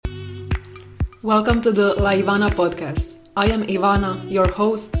Welcome to the La Ivana podcast. I am Ivana, your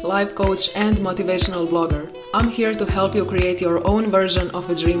host, life coach, and motivational blogger. I'm here to help you create your own version of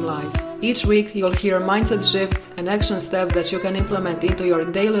a dream life. Each week, you'll hear mindset shifts and action steps that you can implement into your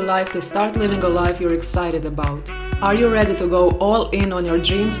daily life to start living a life you're excited about. Are you ready to go all in on your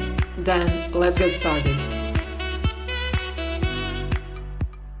dreams? Then let's get started.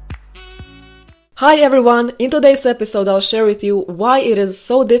 Hi everyone! In today's episode, I'll share with you why it is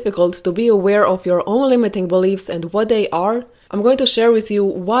so difficult to be aware of your own limiting beliefs and what they are. I'm going to share with you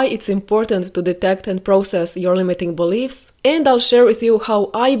why it's important to detect and process your limiting beliefs, and I'll share with you how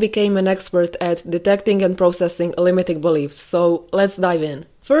I became an expert at detecting and processing limiting beliefs. So let's dive in.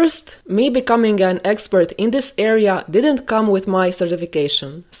 First, me becoming an expert in this area didn't come with my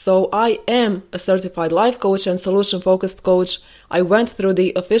certification. So I am a certified life coach and solution-focused coach. I went through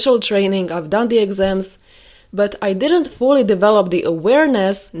the official training, I've done the exams, but I didn't fully develop the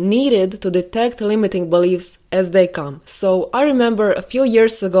awareness needed to detect limiting beliefs as they come. So I remember a few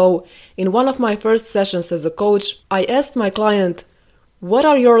years ago, in one of my first sessions as a coach, I asked my client, what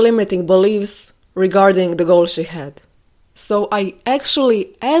are your limiting beliefs regarding the goal she had? So I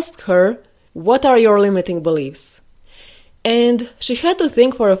actually asked her, what are your limiting beliefs? And she had to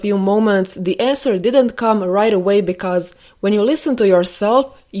think for a few moments. The answer didn't come right away because when you listen to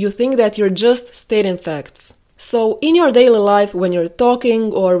yourself, you think that you're just stating facts. So in your daily life, when you're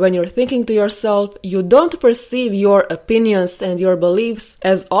talking or when you're thinking to yourself, you don't perceive your opinions and your beliefs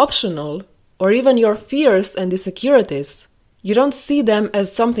as optional, or even your fears and insecurities. You don't see them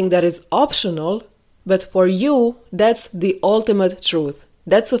as something that is optional, but for you, that's the ultimate truth.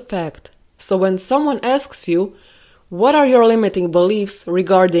 That's a fact. So when someone asks you, what are your limiting beliefs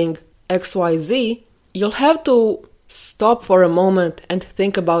regarding XYZ, you'll have to stop for a moment and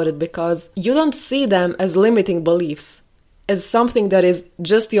think about it because you don't see them as limiting beliefs, as something that is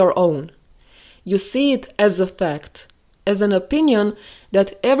just your own. You see it as a fact, as an opinion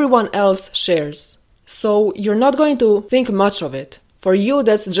that everyone else shares. So you're not going to think much of it. For you,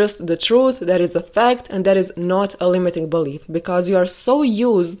 that's just the truth, that is a fact, and that is not a limiting belief, because you are so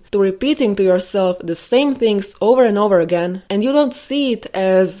used to repeating to yourself the same things over and over again, and you don't see it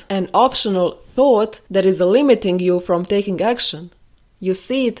as an optional thought that is limiting you from taking action. You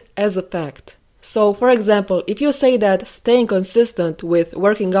see it as a fact. So, for example, if you say that staying consistent with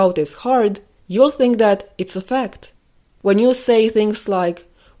working out is hard, you'll think that it's a fact. When you say things like,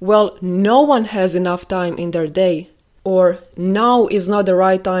 well, no one has enough time in their day, or now is not the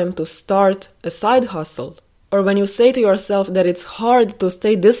right time to start a side hustle. Or when you say to yourself that it's hard to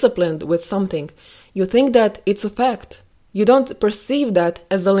stay disciplined with something, you think that it's a fact. You don't perceive that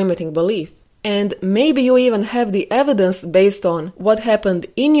as a limiting belief. And maybe you even have the evidence based on what happened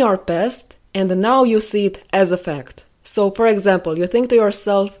in your past, and now you see it as a fact. So, for example, you think to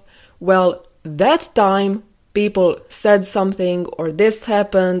yourself, well, that time people said something, or this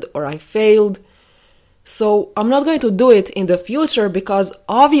happened, or I failed. So I'm not going to do it in the future because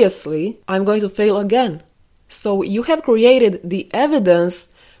obviously I'm going to fail again. So you have created the evidence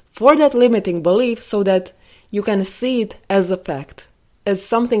for that limiting belief so that you can see it as a fact, as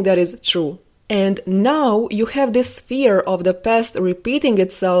something that is true. And now you have this fear of the past repeating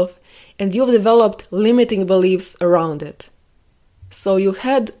itself and you've developed limiting beliefs around it. So you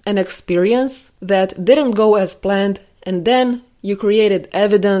had an experience that didn't go as planned, and then you created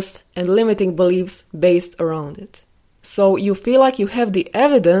evidence and limiting beliefs based around it. So you feel like you have the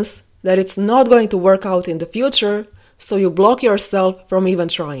evidence that it's not going to work out in the future, so you block yourself from even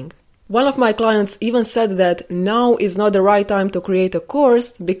trying. One of my clients even said that now is not the right time to create a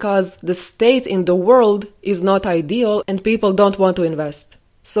course because the state in the world is not ideal and people don't want to invest.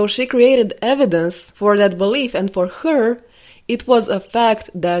 So she created evidence for that belief, and for her, it was a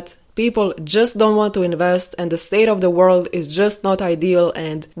fact that people just don't want to invest and the state of the world is just not ideal,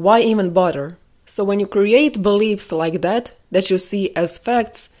 and why even bother? So when you create beliefs like that you see as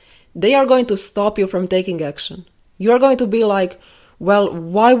facts, they are going to stop you from taking action. You are going to be like, well,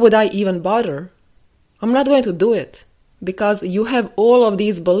 why would I even bother? I'm not going to do it because you have all of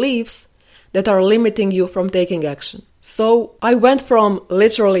these beliefs that are limiting you from taking action. So I went from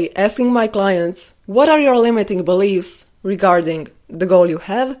literally asking my clients, what are your limiting beliefs regarding the goal you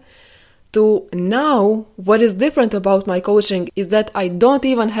have, to now, what is different about my coaching is that I don't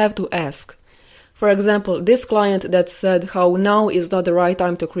even have to ask. For example, this client that said how now is not the right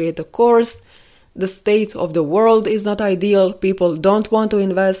time to create a course, the state of the world is not ideal, people don't want to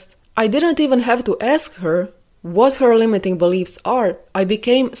invest. I didn't even have to ask her what her limiting beliefs are. I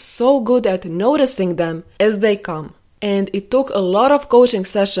became so good at noticing them as they come. And it took a lot of coaching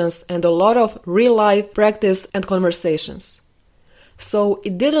sessions and a lot of real-life practice and conversations. So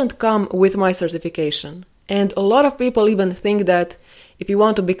it didn't come with my certification. And a lot of people even think that if you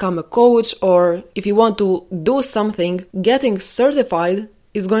want to become a coach or if you want to do something, getting certified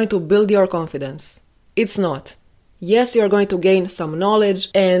is going to build your confidence. It's not. Yes, you're going to gain some knowledge,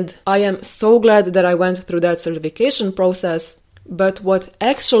 and I am so glad that I went through that certification process, but what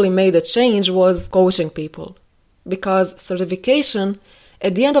actually made a change was coaching people. Because certification,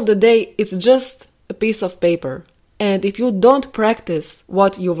 at the end of the day, it's just a piece of paper. And if you don't practice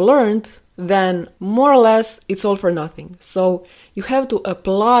what you've learned, then more or less it's all for nothing. So you have to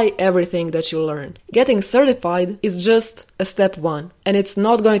apply everything that you learn. Getting certified is just a step one, and it's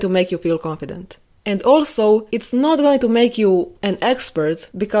not going to make you feel confident. And also, it's not going to make you an expert,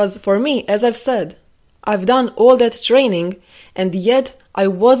 because for me, as I've said, I've done all that training, and yet I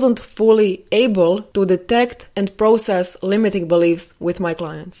wasn't fully able to detect and process limiting beliefs with my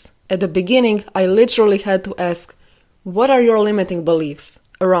clients. At the beginning, I literally had to ask, what are your limiting beliefs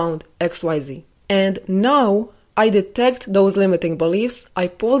around XYZ? And now I detect those limiting beliefs, I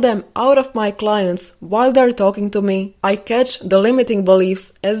pull them out of my clients while they're talking to me, I catch the limiting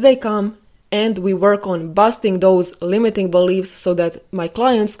beliefs as they come, and we work on busting those limiting beliefs so that my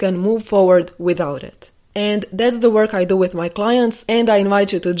clients can move forward without it. And that's the work I do with my clients, and I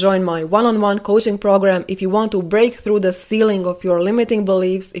invite you to join my one-on-one coaching program if you want to break through the ceiling of your limiting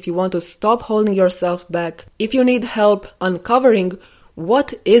beliefs, if you want to stop holding yourself back, if you need help uncovering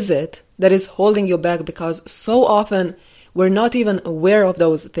what is it that is holding you back, because so often we're not even aware of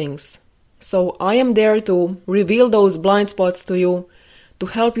those things. So I am there to reveal those blind spots to you, to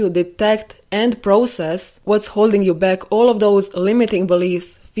help you detect and process what's holding you back, all of those limiting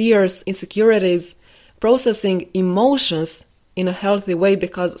beliefs, fears, insecurities, processing emotions in a healthy way,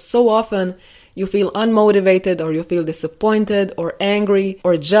 because so often you feel unmotivated or you feel disappointed or angry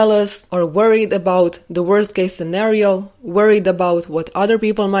or jealous or worried about the worst case scenario, worried about what other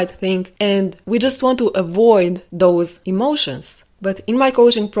people might think, and we just want to avoid those emotions. But in my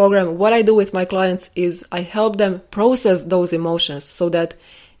coaching program, what I do with my clients is I help them process those emotions so that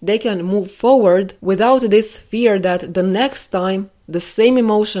they can move forward without this fear that the next time the same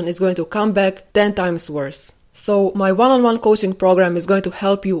emotion is going to come back 10 times worse. So my one-on-one coaching program is going to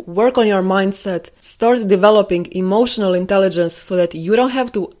help you work on your mindset, start developing emotional intelligence so that you don't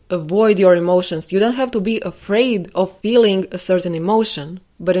have to avoid your emotions. You don't have to be afraid of feeling a certain emotion,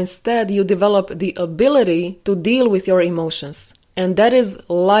 but instead you develop the ability to deal with your emotions. And that is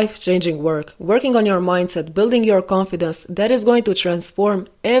life-changing work. Working on your mindset, building your confidence, that is going to transform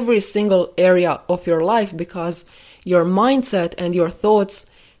every single area of your life, because your mindset and your thoughts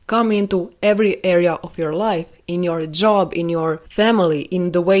come into every area of your life, in your job, in your family,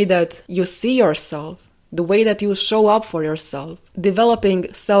 in the way that you see yourself, the way that you show up for yourself,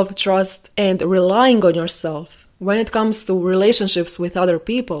 developing self-trust and relying on yourself. When it comes to relationships with other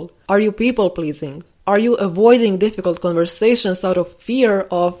people, are you people-pleasing? Are you avoiding difficult conversations out of fear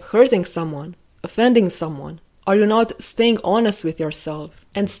of hurting someone, offending someone? Are you not staying honest with yourself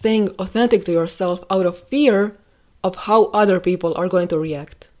and staying authentic to yourself out of fear of how other people are going to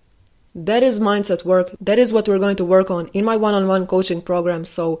react? That is mindset work. That is what we're going to work on in my one-on-one coaching program.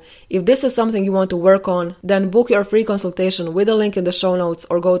 So if this is something you want to work on, then book your free consultation with a link in the show notes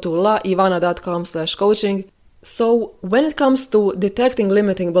or go to laivana.com/coaching. So when it comes to detecting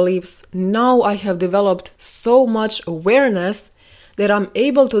limiting beliefs, now I have developed so much awareness that I'm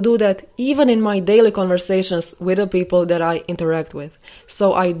able to do that even in my daily conversations with the people that I interact with.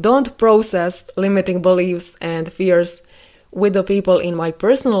 So I don't process limiting beliefs and fears with the people in my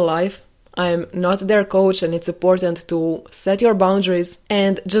personal life. I'm not their coach, and it's important to set your boundaries.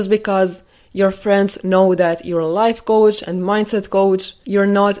 And just because your friends know that you're a life coach and mindset coach, you're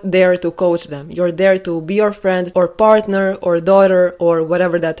not there to coach them. You're there to be your friend or partner or daughter or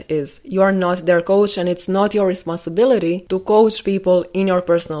whatever that is. You are not their coach, and it's not your responsibility to coach people in your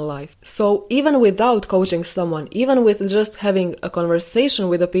personal life. So even without coaching someone, even with just having a conversation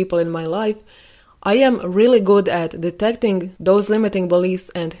with the people in my life, I am really good at detecting those limiting beliefs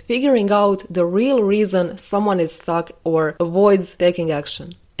and figuring out the real reason someone is stuck or avoids taking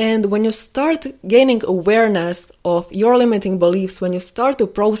action. And when you start gaining awareness of your limiting beliefs, when you start to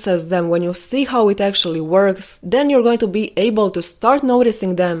process them, when you see how it actually works, then you're going to be able to start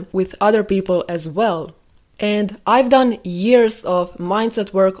noticing them with other people as well. And I've done years of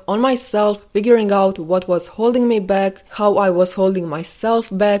mindset work on myself, figuring out what was holding me back, how I was holding myself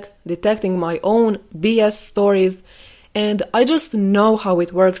back, detecting my own BS stories, and I just know how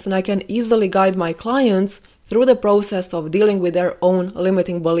it works, and I can easily guide my clients through the process of dealing with their own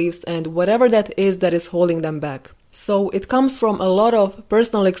limiting beliefs and whatever that is holding them back. So it comes from a lot of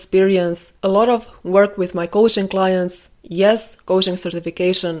personal experience, a lot of work with my coaching clients. Yes, coaching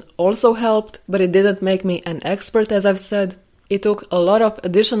certification also helped, but it didn't make me an expert, as I've said. It took a lot of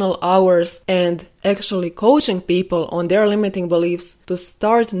additional hours and actually coaching people on their limiting beliefs to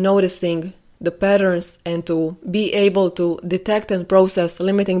start noticing the patterns and to be able to detect and process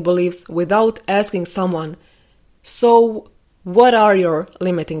limiting beliefs without asking someone, so what are your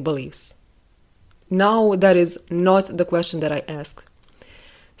limiting beliefs? Now that is not the question that I ask.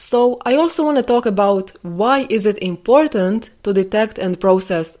 So I also want to talk about why is it important to detect and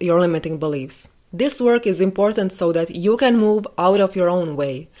process your limiting beliefs. This work is important so that you can move out of your own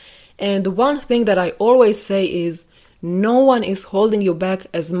way. And one thing that I always say is no one is holding you back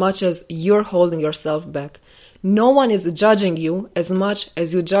as much as you're holding yourself back. No one is judging you as much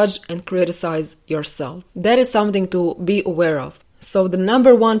as you judge and criticize yourself. That is something to be aware of. So the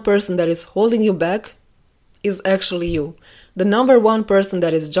number one person that is holding you back is actually you. The number one person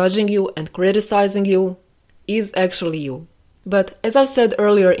that is judging you and criticizing you is actually you. But as I said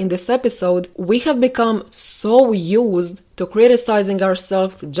earlier in this episode, we have become so used to criticizing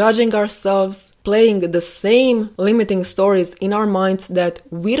ourselves, judging ourselves, playing the same limiting stories in our minds that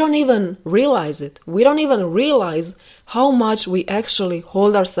we don't even realize it. We don't even realize how much we actually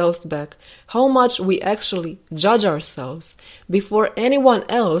hold ourselves back, how much we actually judge ourselves before anyone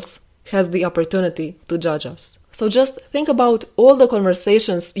else has the opportunity to judge us. So just think about all the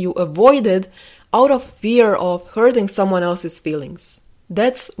conversations you avoided out of fear of hurting someone else's feelings.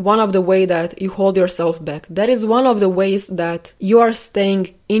 That's one of the ways that you hold yourself back. That is one of the ways that you are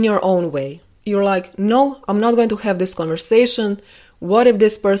staying in your own way. You're like, no, I'm not going to have this conversation. What if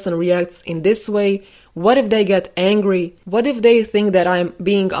this person reacts in this way? What if they get angry? What if they think that I'm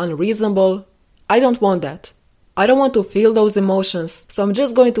being unreasonable? I don't want that. I don't want to feel those emotions, so I'm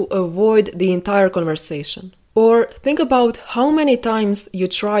just going to avoid the entire conversation. Or think about how many times you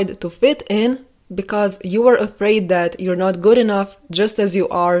tried to fit in because you were afraid that you're not good enough just as you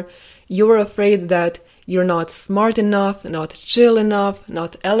are. You were afraid that you're not smart enough, not chill enough,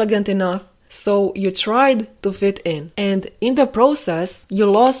 not elegant enough. So you tried to fit in. And in the process, you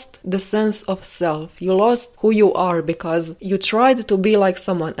lost the sense of self. You lost who you are because you tried to be like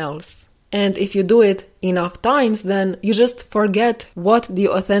someone else. And if you do it enough times, then you just forget what the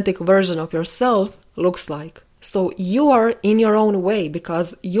authentic version of yourself looks like. So you are in your own way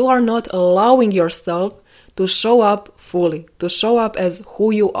because you are not allowing yourself to show up fully, to show up as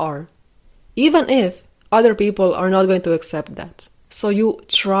who you are, even if other people are not going to accept that. So you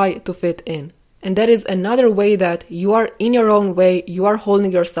try to fit in. And that is another way that you are in your own way, you are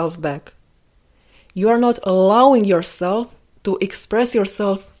holding yourself back. You are not allowing yourself to express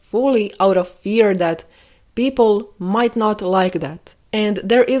yourself fully out of fear that people might not like that. And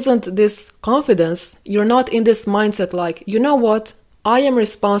there isn't this confidence. You're not in this mindset like, you know what? I am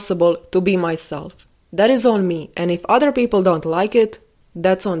responsible to be myself. That is on me. And if other people don't like it,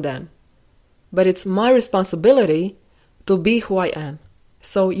 that's on them. But it's my responsibility to be who I am.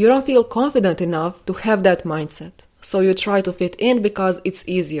 So you don't feel confident enough to have that mindset. So you try to fit in because it's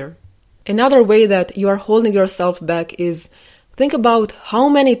easier. Another way that you are holding yourself back is think about how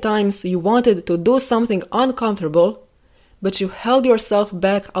many times you wanted to do something uncomfortable, but you held yourself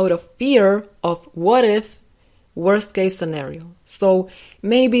back out of fear of what if, worst case scenario. So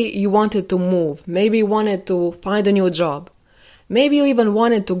maybe you wanted to move, maybe you wanted to find a new job, maybe you even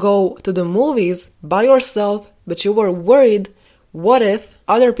wanted to go to the movies by yourself, but you were worried, what if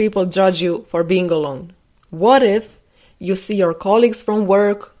other people judge you for being alone? What if you see your colleagues from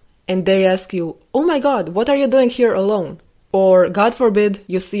work and they ask you, oh my God, what are you doing here alone? Or God forbid,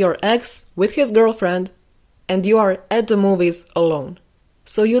 you see your ex with his girlfriend and you are at the movies alone.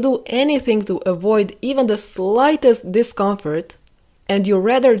 So you do anything to avoid even the slightest discomfort and you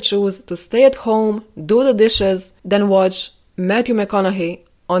rather choose to stay at home, do the dishes, than watch Matthew McConaughey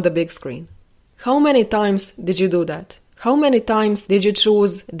on the big screen. How many times did you do that? How many times did you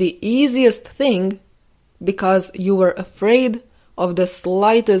choose the easiest thing because you were afraid of the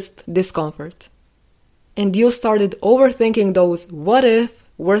slightest discomfort? And you started overthinking those what if,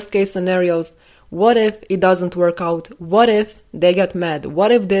 worst case scenarios. What if it doesn't work out? What if they get mad?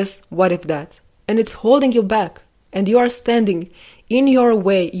 What if this? What if that? And it's holding you back. And you are standing in your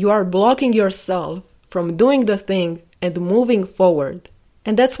way. You are blocking yourself from doing the thing and moving forward.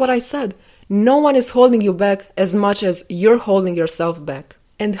 And that's what I said. No one is holding you back as much as you're holding yourself back.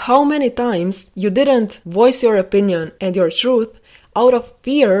 And how many times you didn't voice your opinion and your truth out of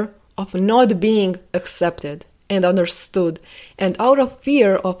fear of not being accepted and understood, and out of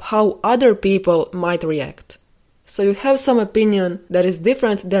fear of how other people might react. So you have some opinion that is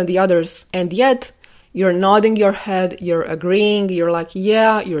different than the others, and yet You're nodding your head, you're agreeing, you're like,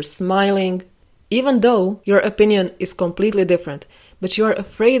 yeah, you're smiling, even though your opinion is completely different. But you're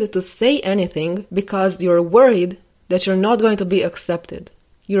afraid to say anything because you're worried that you're not going to be accepted.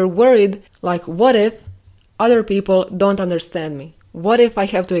 You're worried, like, what if other people don't understand me? What if I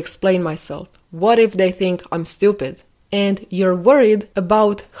have to explain myself? What if they think I'm stupid? And you're worried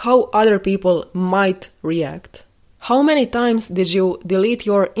about how other people might react. How many times did you delete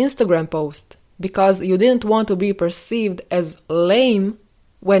your Instagram post because you didn't want to be perceived as lame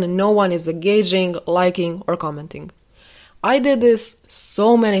when no one is engaging, liking, or commenting? I did this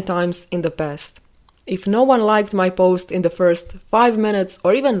so many times in the past. If no one liked my post in the first 5 minutes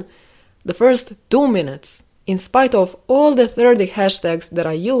or even the first 2 minutes, in spite of all the 30 hashtags that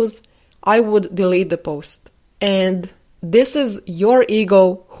I used, I would delete the post. And this is your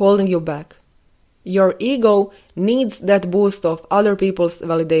ego holding you back. Your ego needs that boost of other people's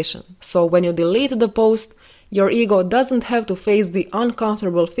validation. So when you delete the post, your ego doesn't have to face the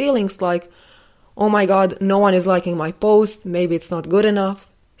uncomfortable feelings like, oh my god, no one is liking my post, maybe it's not good enough.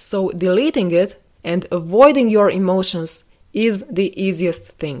 So deleting it and avoiding your emotions is the easiest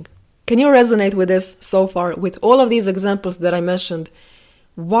thing. Can you resonate with this so far, with all of these examples that I mentioned?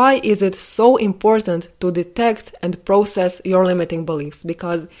 Why is it so important to detect and process your limiting beliefs?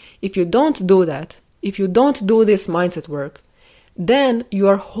 Because if you don't do that, if you don't do this mindset work, then you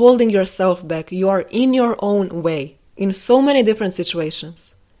are holding yourself back. You are in your own way in so many different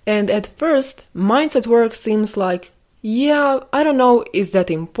situations. And at first, mindset work seems like, yeah, I don't know, is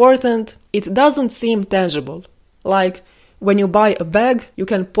that important? It doesn't seem tangible. Like, when you buy a bag, you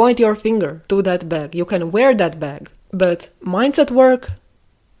can point your finger to that bag. You can wear that bag. But mindset work,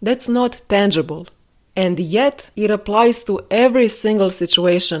 that's not tangible. And yet, it applies to every single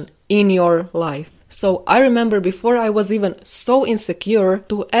situation in your life. So I remember before I was even so insecure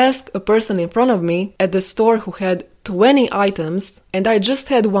to ask a person in front of me at the store who had 20 items and I just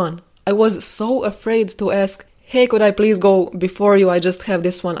had one. I was so afraid to ask, hey, could I please go before you? I just have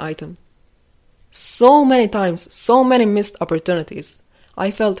this one item. So many times, so many missed opportunities.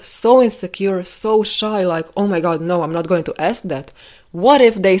 I felt so insecure, so shy, like, oh my god, no, I'm not going to ask that. What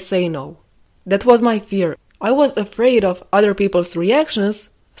if they say no? That was my fear. I was afraid of other people's reactions,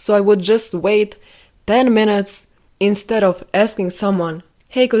 so I would just wait 10 minutes instead of asking someone,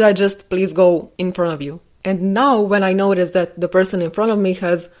 hey, could I just please go in front of you? And now when I notice that the person in front of me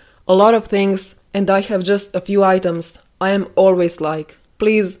has a lot of things and I have just a few items, I am always like,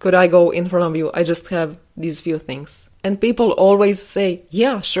 please, could I go in front of you? I just have these few things. And people always say,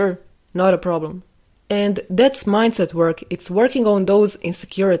 yeah, sure, not a problem. And that's mindset work. It's working on those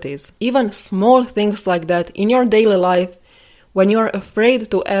insecurities. Even small things like that in your daily life, when you're afraid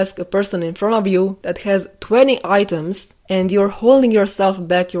to ask a person in front of you that has 20 items and you're holding yourself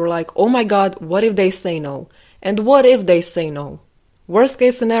back, you're like, oh my god, what if they say no? And what if they say no? Worst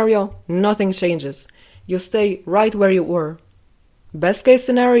case scenario, nothing changes. You stay right where you were. Best case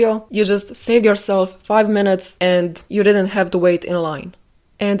scenario, you just saved yourself 5 minutes and you didn't have to wait in line.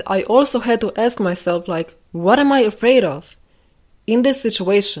 And I also had to ask myself, like, what am I afraid of? In this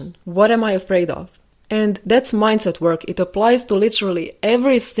situation, what am I afraid of? And that's mindset work. It applies to literally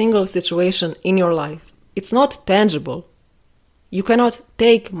every single situation in your life. It's not tangible. You cannot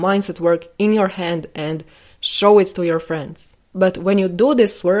take mindset work in your hand and show it to your friends. But when you do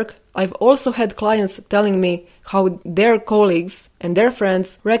this work, I've also had clients telling me how their colleagues and their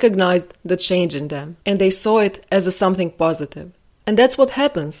friends recognized the change in them, and they saw it as something positive. And that's what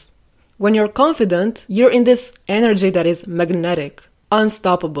happens. When you're confident, you're in this energy that is magnetic,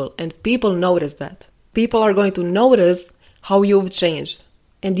 unstoppable, and people notice that. People are going to notice how you've changed,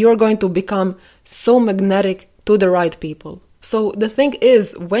 and you're going to become so magnetic to the right people. So the thing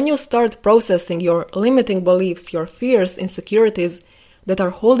is, when you start processing your limiting beliefs, your fears, insecurities that are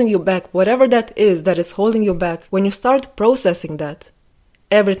holding you back, whatever that is holding you back, when you start processing that,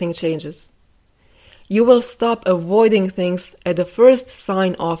 everything changes. You will stop avoiding things at the first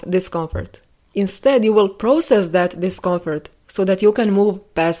sign of discomfort. Instead, you will process that discomfort so that you can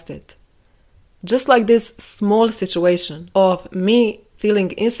move past it. Just like this small situation of me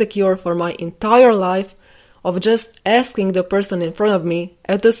feeling insecure for my entire life, of just asking the person in front of me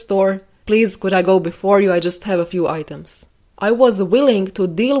at the store, please, could I go before you? I just have a few items. I was willing to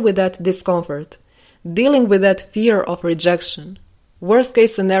deal with that discomfort, dealing with that fear of rejection. Worst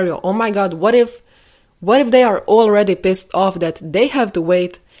case scenario, oh my god, what if they are already pissed off that they have to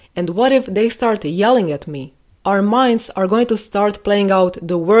wait, and what if they start yelling at me? Our minds are going to start playing out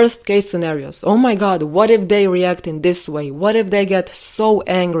the worst case scenarios. Oh my god, what if they react in this way? What if they get so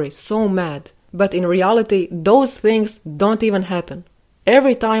angry, so mad? But in reality, those things don't even happen.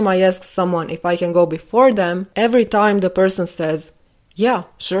 Every time I ask someone if I can go before them, every time the person says, yeah,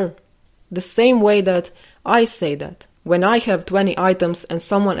 sure. The same way that I say that. When I have 20 items and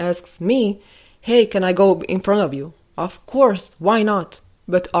someone asks me, hey, can I go in front of you? Of course, why not?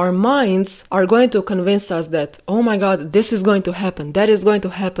 But our minds are going to convince us that, oh my God, this is going to happen, that is going to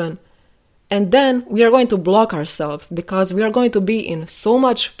happen. And then we are going to block ourselves because we are going to be in so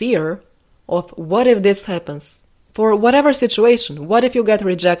much fear of what if this happens? For whatever situation, what if you get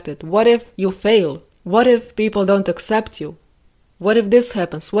rejected? What if you fail? What if people don't accept you? What if this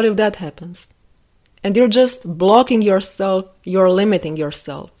happens? What if that happens? And you're just blocking yourself, you're limiting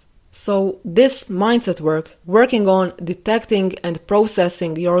yourself. So this mindset work, working on detecting and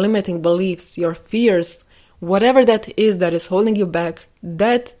processing your limiting beliefs, your fears, whatever that is holding you back,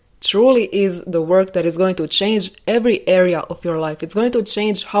 that truly is the work that is going to change every area of your life. It's going to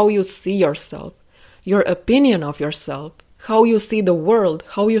change how you see yourself, your opinion of yourself, how you see the world,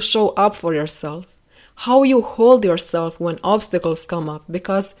 how you show up for yourself, how you hold yourself when obstacles come up.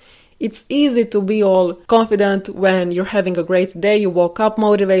 Because it's easy to be all confident when you're having a great day, you woke up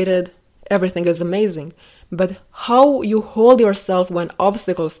motivated, everything is amazing. But how you hold yourself when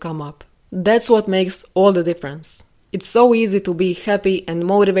obstacles come up, that's what makes all the difference. It's so easy to be happy and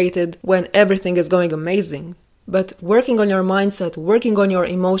motivated when everything is going amazing. But working on your mindset, working on your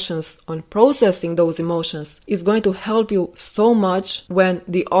emotions, on processing those emotions is going to help you so much when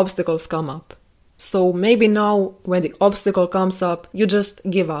the obstacles come up. So maybe now when the obstacle comes up, you just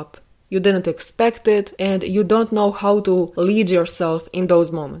give up. You didn't expect it and you don't know how to lead yourself in those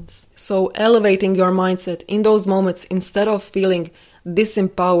moments. So elevating your mindset in those moments instead of feeling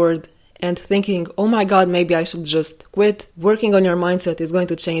disempowered and thinking, oh my God, maybe I should just quit, working on your mindset is going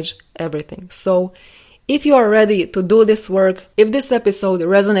to change everything. So if you are ready to do this work, if this episode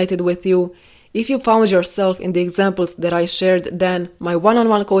resonated with you, if you found yourself in the examples that I shared, then my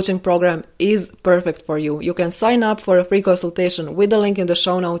one-on-one coaching program is perfect for you. You can sign up for a free consultation with the link in the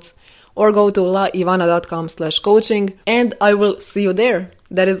show notes or go to laivana.com/coaching and I will see you there.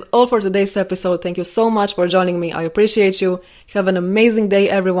 That is all for today's episode. Thank you so much for joining me. I appreciate you. Have an amazing day,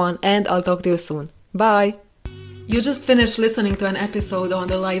 everyone, and I'll talk to you soon. Bye! You just finished listening to an episode on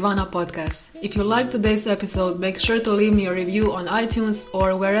the La Ivana podcast. If you liked today's episode, make sure to leave me a review on iTunes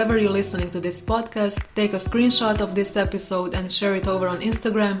or wherever you're listening to this podcast. Take a screenshot of this episode and share it over on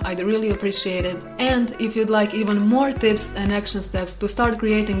Instagram. I'd really appreciate it. And if you'd like even more tips and action steps to start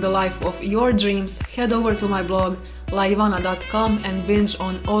creating the life of your dreams, head over to my blog laivana.com and binge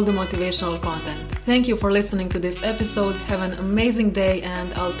on all the motivational content. Thank you for listening to this episode. Have an amazing day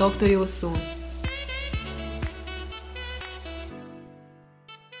and I'll talk to you soon.